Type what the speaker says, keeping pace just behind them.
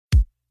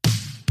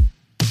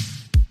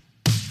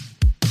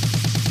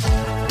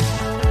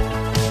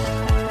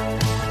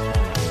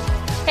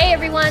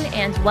everyone,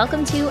 and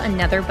welcome to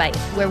Another Bite,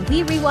 where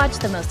we rewatch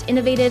the most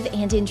innovative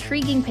and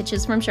intriguing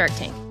pitches from Shark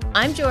Tank.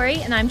 I'm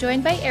Jorie, and I'm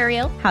joined by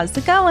Ariel. How's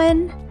it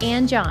going?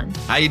 And Jon.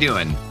 How you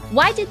doing?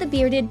 Why did the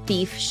bearded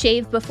thief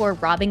shave before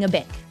robbing a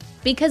bank?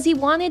 Because he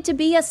wanted to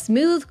be a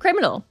smooth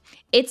criminal.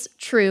 It's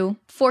true.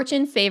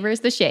 Fortune favors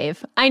the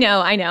shave. I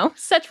know.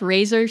 Such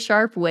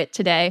razor-sharp wit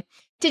today.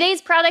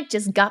 Today's product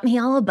just got me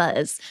all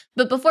abuzz.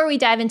 But before we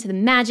dive into the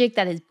magic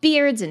that is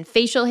beards and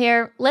facial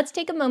hair, let's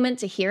take a moment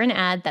to hear an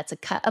ad that's a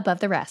cut above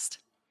the rest.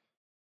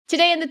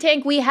 Today in the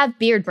tank, we have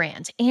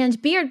Beardbrand.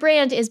 And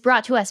Beardbrand is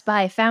brought to us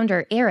by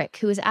founder Eric,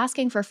 who is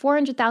asking for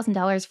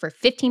 $400,000 for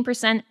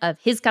 15% of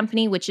his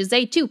company, which is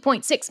a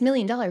 $2.6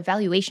 million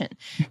valuation.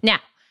 Now,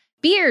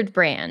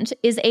 Beardbrand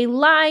is a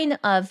line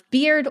of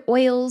beard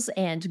oils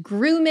and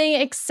grooming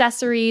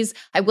accessories.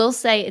 I will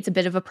say it's a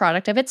bit of a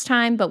product of its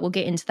time, but we'll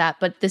get into that.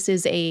 But this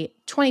is a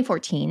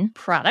 2014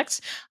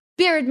 product.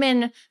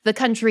 Beardmen the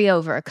country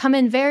over come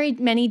in very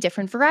many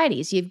different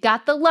varieties. You've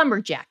got the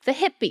lumberjack, the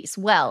hippies.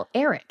 Well,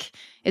 Eric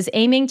is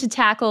aiming to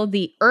tackle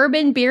the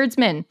urban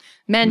beardsmen,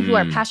 men who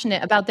are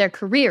passionate about their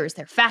careers,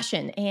 their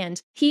fashion,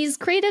 and he's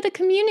created a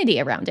community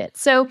around it.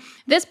 So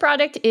this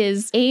product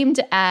is aimed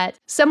at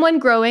someone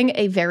growing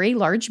a very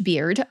large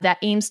beard that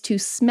aims to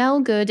smell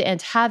good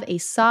and have a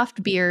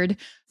soft beard.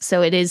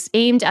 So it is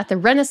aimed at the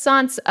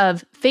renaissance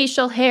of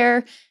facial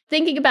hair.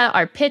 Thinking about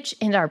our pitch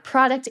and our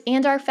product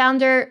and our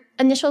founder,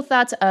 initial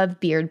thoughts of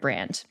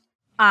Beardbrand.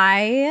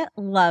 I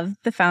love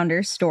the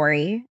founder's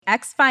story.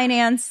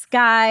 Ex-finance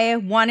guy,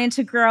 wanted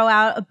to grow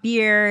out a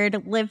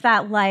beard, live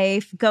that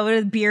life, go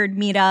to beard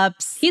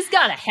meetups. He's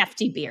got a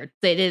hefty beard.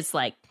 It is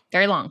like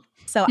very long.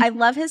 So I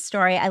love his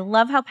story. I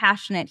love how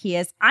passionate he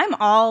is. I'm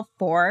all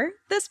for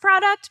this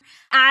product.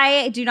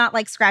 I do not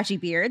like scratchy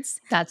beards.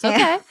 That's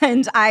okay.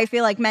 And I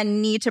feel like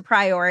men need to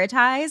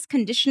prioritize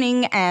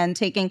conditioning and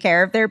taking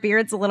care of their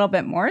beards a little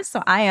bit more.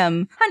 So I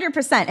am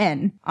 100%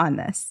 in on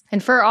this.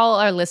 And for all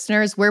our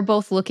listeners, we're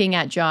both looking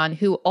at Jon,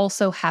 who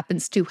also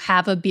happens to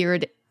have a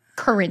beard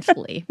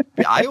currently.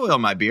 I oil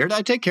my beard.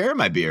 I take care of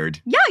my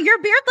beard. Yeah,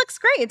 your beard looks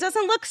great. It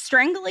doesn't look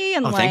strangly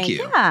and thank you.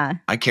 Yeah.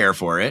 I care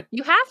for it.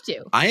 You have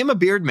to. I am a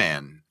beard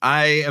man.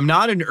 I am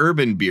not an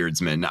urban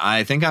beardsman.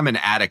 I think I'm an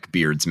attic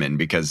beardsman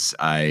because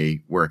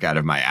I work out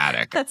of my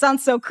attic. That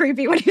sounds so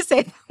creepy when you say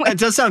it that way. It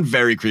does sound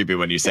very creepy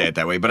when you say it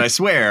that way, but I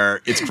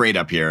swear it's great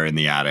up here in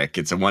the attic.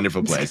 It's a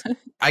wonderful place.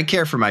 I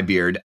care for my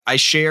beard. I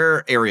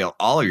share, Ariel,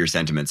 all of your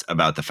sentiments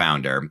about the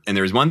founder. And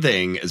there's one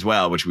thing as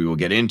well, which we will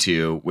get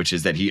into, which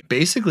is that he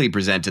basically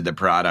presented the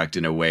product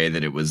in a way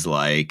that it was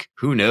like,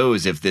 who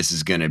knows if this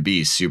is going to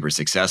be super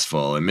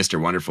successful? And Mr.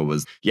 Wonderful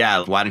was,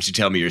 yeah, why don't you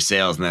tell me your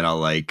sales and then I'll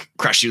like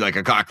crush you like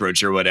a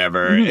cockroach or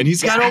whatever. And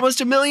he's got almost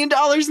 $1 million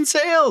in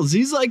sales.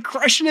 He's like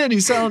crushing it.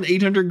 He's selling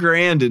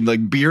 $800,000 in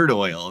like beard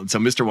oil. And so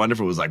Mr.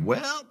 Wonderful was like,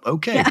 well,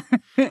 okay.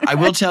 I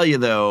will tell you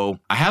though,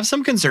 I have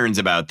some concerns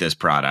about this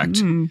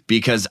product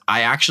because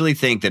I actually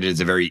think that it is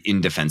a very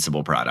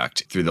indefensible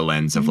product through the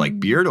lens of like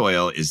beard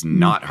oil is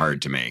not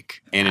hard to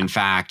make. And in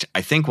fact,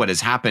 I think what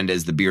has happened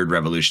as the beard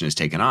revolution has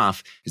taken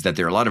off is that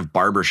there are a lot of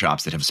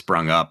barbershops that have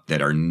sprung up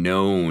that are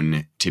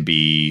known to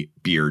be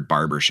beard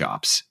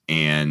barbershops.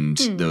 And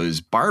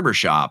those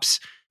barbershops,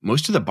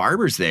 most of the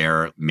barbers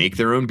there make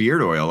their own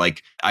beard oil.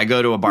 Like I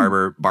go to a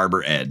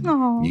Barber Ed.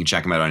 You can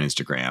check him out on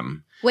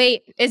Instagram.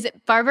 Wait, is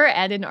it Barber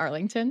Ed in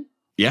Arlington?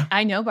 Yeah.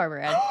 I know Barber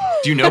Ed.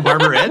 Do you know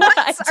Barber Ed?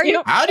 How do you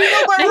know Barber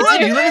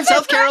Ed? You live in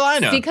South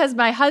Carolina. Because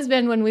my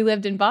husband, when we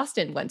lived in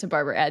Boston, went to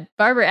Barber Ed.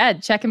 Barber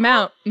Ed, check him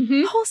out.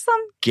 Wholesome.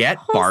 Get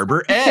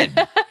Barber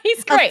Ed.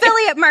 He's great.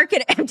 Affiliate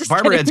marketing.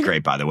 Barber Ed's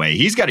great, by the way.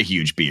 He's got a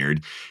huge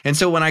beard. And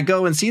so when I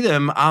go and see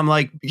them, I'm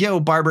like, yo,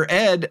 Barber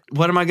Ed,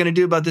 what am I going to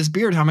do about this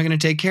beard? How am I going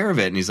to take care of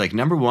it? And he's like,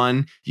 number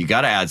one, you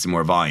got to add some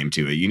more volume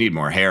to it. You need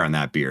more hair on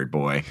that beard,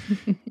 boy.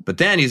 But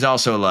then he's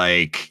also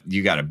like,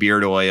 you got a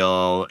beard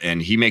oil,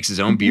 and he makes his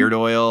own beard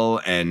oil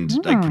and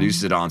like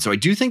produces it all. And so I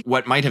do think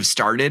what might have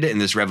started in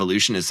this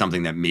revolution is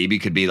something that maybe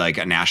could be like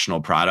a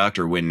national product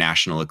or win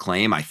national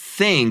acclaim. I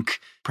think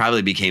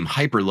probably became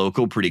hyper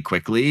local pretty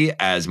quickly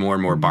as more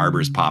and more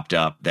barbers popped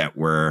up that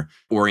were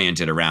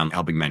oriented around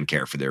helping men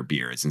care for their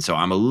beards. And so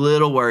I'm a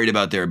little worried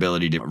about their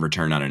ability to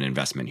return on an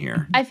investment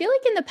here. I feel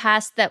like in the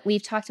past that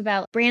we've talked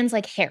about brands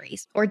like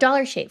Harry's or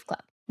Dollar Shave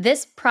Club.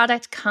 This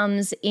product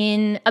comes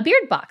in a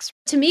beard box.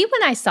 To me,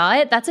 when I saw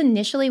it, that's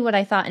initially what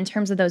I thought in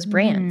terms of those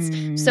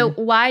brands. So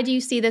why do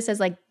you see this as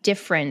like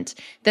different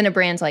than a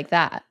brand like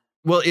that?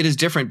 Well, it is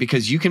different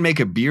because you can make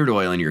a beard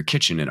oil in your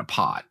kitchen in a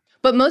pot.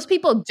 But most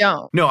people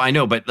don't. No, I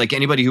know. But like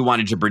anybody who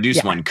wanted to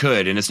produce one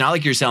could. And it's not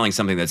like you're selling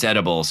something that's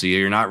edible. So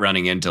you're not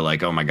running into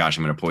like, oh my gosh,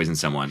 I'm going to poison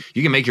someone.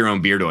 You can make your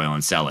own beard oil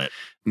and sell it.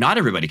 Not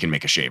everybody can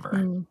make a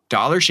shaver.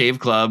 Dollar Shave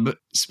Club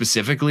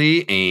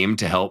specifically aimed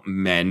to help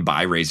men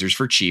buy razors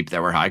for cheap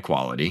that were high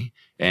quality.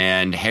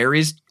 And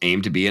Harry's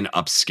aimed to be an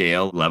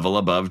upscale level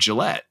above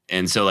Gillette.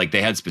 And so like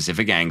they had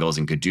specific angles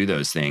and could do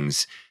those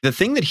things. The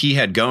thing that he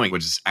had going,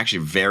 which is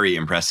actually very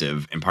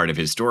impressive and part of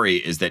his story,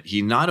 is that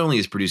he not only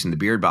is producing the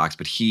Beard Box,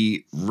 but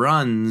he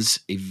runs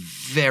a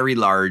very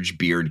large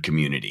beard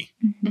community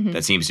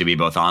that seems to be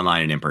both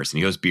online and in person.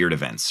 He hosts beard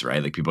events,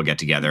 right? Like people get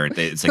together.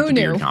 It's like the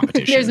beard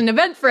competition. There's an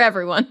event for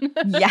everyone.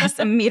 Yes,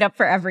 a meetup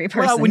for every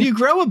person. Well, when you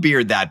grow a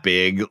beard that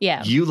big,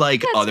 you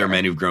like other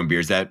men who've grown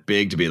beards that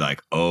big to be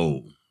like,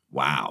 oh,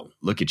 wow,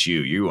 look at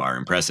you. You are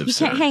impressive, You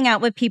can't hang out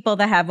with people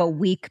that have a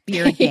weak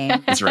beard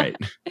game. That's right.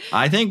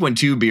 I think when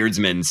two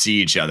beardsmen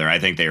see each other, I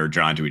think they are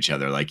drawn to each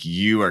other. Like,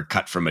 you are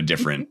cut from a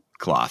different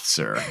cloth,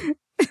 sir.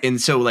 And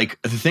so, like,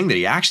 the thing that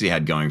he actually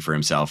had going for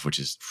himself, which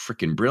is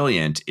freaking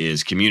brilliant,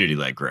 is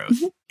community-led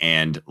growth.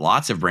 And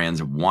lots of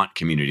brands want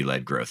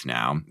community-led growth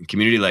now.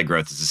 Community-led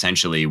growth is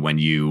essentially when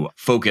you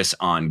focus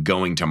on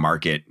going to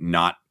market,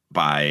 not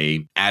by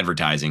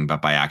advertising,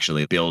 but by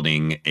actually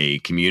building a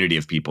community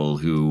of people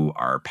who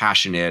are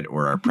passionate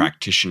or are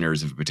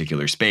practitioners of a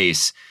particular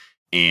space,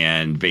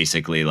 and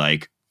basically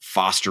like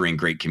fostering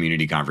great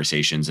community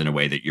conversations in a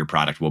way that your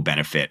product will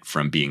benefit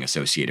from being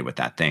associated with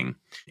that thing.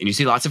 And you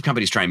see lots of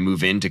companies try and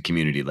move into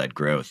community-led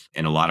growth,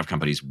 and a lot of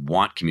companies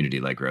want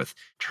community-led growth.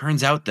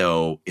 Turns out,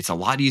 though, it's a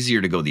lot easier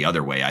to go the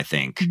other way, I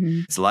think.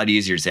 It's a lot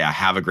easier to say, I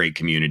have a great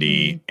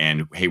community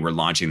and, hey, we're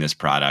launching this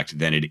product,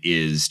 than it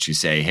is to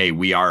say, hey,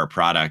 we are a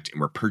product and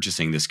we're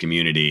purchasing this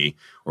community,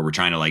 or we're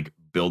trying to like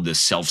build this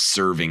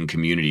self-serving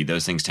community.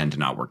 Those things tend to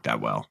not work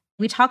that well.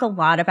 We talk a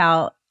lot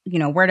about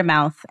word of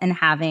mouth and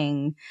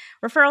having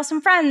referrals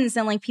from friends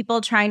and like people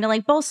trying to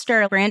like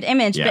bolster brand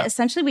image. But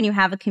essentially when you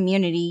have a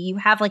community, you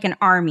have like an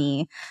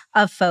army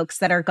of folks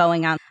that are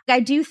going out. I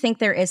do think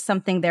there is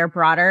something there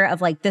broader of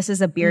like, this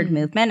is a beard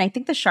movement. I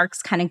think the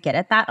Sharks kind of get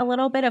at that a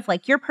little bit of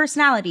like your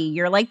personality.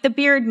 You're like the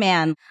beard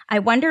man. I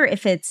wonder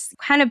if it's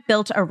kind of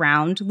built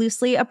around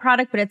loosely a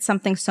product, but it's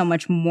something so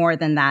much more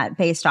than that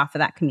based off of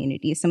that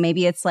community. So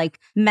maybe it's like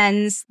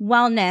men's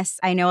wellness.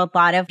 I know a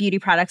lot of beauty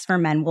products for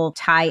men will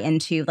tie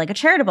into like a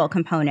charitable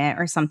component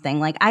or something.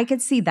 Like I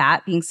could see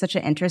that being such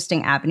an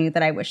interesting avenue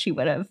that I wish he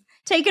would have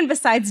taken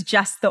besides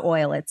just the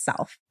oil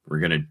itself. We're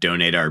going to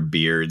donate our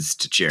beards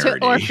to charity.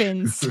 To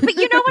orphans. But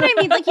you know what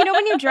I mean? Like,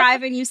 when you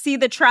drive and you see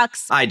the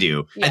trucks. I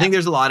do. Yeah. I think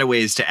there's a lot of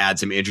ways to add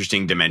some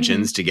interesting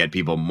dimensions to get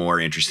people more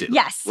interested.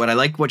 Yes. What I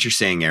like what you're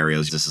saying,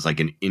 Ariel, is this is like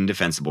an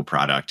indefensible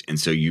product. And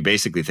so you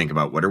basically think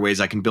about what are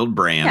ways I can build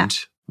brand?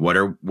 What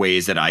are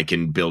ways that I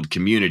can build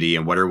community,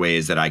 and what are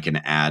ways that I can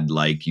add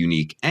like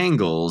unique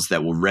angles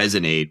that will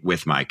resonate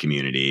with my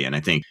community? And I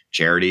think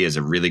charity is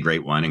a really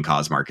great one, in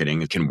cause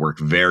marketing. It can work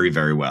very,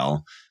 very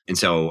well. And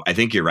so I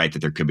think you're right that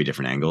there could be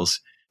different angles.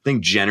 I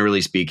think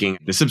generally speaking,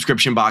 the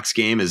subscription box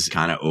game is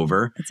kind of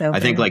over. It's over. I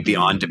think like the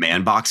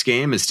on-demand box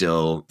game is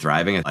still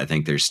thriving. I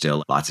think there's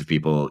still lots of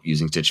people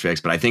using Stitch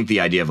Fix, but I think the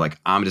idea of like,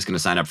 I'm just going to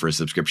sign up for a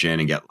subscription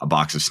and get a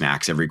box of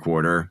snacks every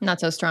quarter. Not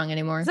so strong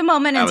anymore. It's a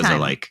moment in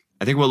time.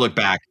 I think we'll look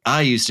back.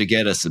 I used to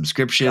get a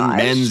subscription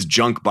men's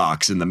junk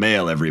box in the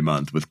mail every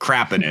month with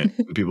crap in it.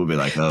 And people will be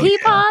like, oh,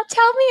 Peepaw,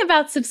 tell me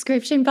about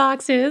subscription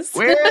boxes.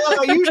 Well,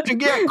 I used to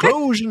get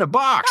clothes in a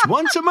box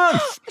once a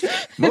month.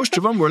 Most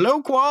of them were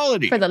low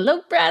quality. For the low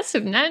price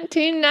of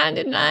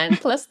 $19.99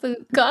 plus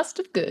the cost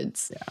of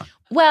goods. Yeah.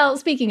 Well,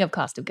 speaking of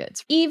cost of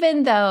goods,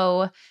 even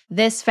though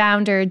this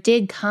founder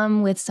did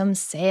come with some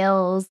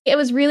sales, it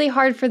was really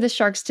hard for the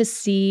Sharks to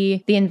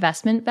see the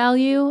investment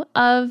value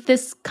of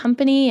this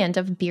company and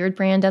of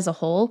Beardbrand as a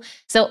whole.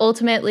 So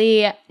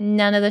ultimately,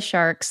 none of the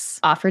Sharks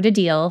offered a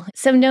deal.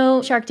 So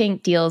no Shark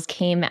Tank deals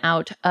came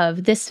out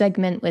of this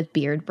segment with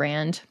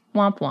Beardbrand.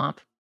 Womp womp.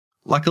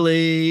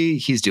 Luckily,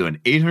 he's doing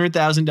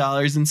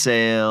 $800,000 in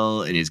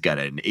sale, and he's got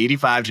an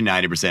 85 to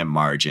 90%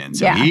 margin.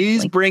 So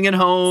he's bringing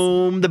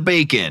home the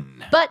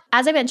bacon. But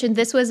as I mentioned,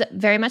 this was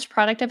very much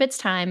product of its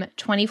time.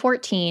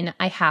 2014,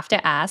 I have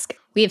to ask,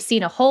 we have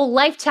seen a whole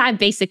lifetime,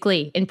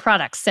 basically, in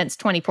products since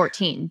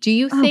 2014. Do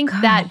you think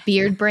that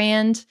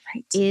Beardbrand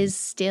is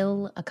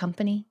still a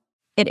company?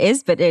 It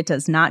is, but it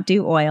does not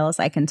do oils.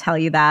 I can tell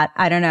you that.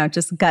 I don't know,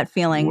 just gut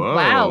feeling. Whoa.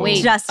 Wow,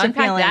 wait, just unpack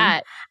a feeling.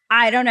 That.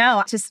 I don't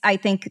know. Just, I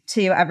think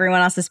to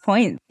everyone else's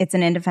point, it's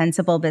an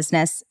indefensible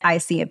business. I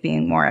see it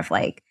being more of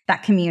like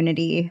that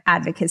community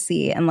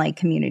advocacy and like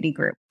community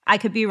group. I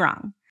could be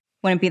wrong.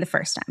 Wouldn't be the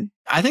first time.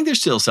 I think they're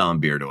still selling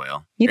beard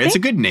oil. You it's think? a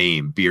good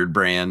name,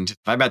 Beardbrand.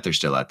 I bet they're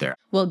still out there.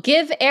 We'll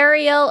give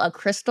Ariel a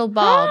crystal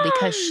ball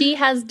because she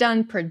has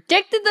done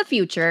predicted the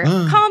future.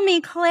 Call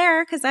me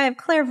Claire because I have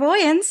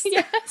clairvoyance.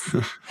 Yes.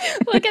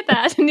 Look at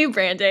that. New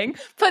branding.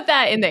 Put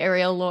that in the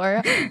Ariel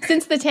lore.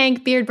 Since the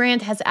tank,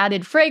 Beardbrand has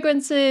added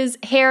fragrances,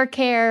 hair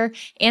care,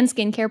 and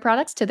skincare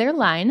products to their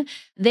line.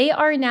 They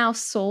are now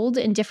sold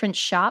in different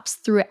shops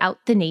throughout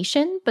the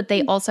nation, but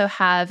they also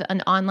have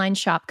an online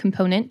shop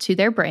component to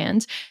their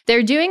brand.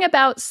 They're doing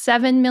about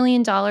 $7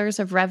 million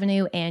of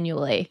revenue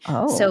annually.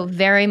 So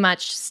very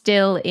much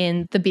still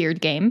in the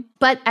beard game.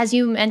 But as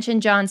you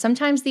mentioned, Jon,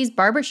 sometimes these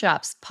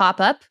barbershops pop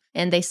up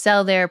and they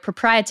sell their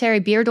proprietary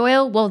beard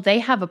oil. Well, they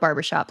have a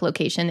barbershop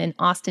location in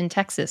Austin,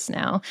 Texas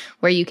now,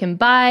 where you can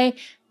buy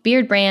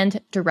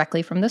Beardbrand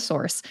directly from the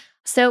source.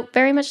 So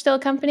very much still a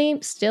company,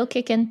 still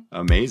kicking.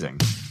 Amazing.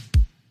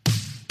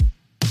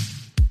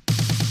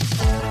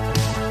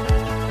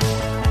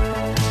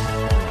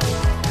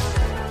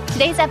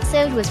 Today's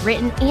episode was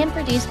written and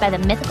produced by the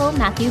mythical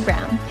Matthew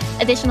Brown.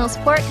 Additional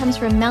support comes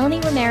from Melanie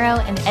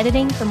Romero and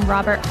editing from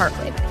Robert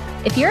Hartwig.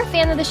 If you're a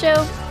fan of the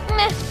show,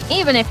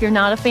 even if you're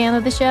not a fan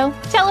of the show,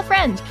 tell a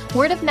friend.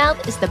 Word of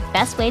mouth is the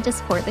best way to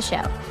support the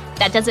show.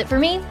 That does it for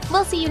me.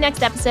 We'll see you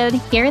next episode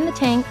here in the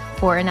tank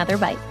for another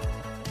bite.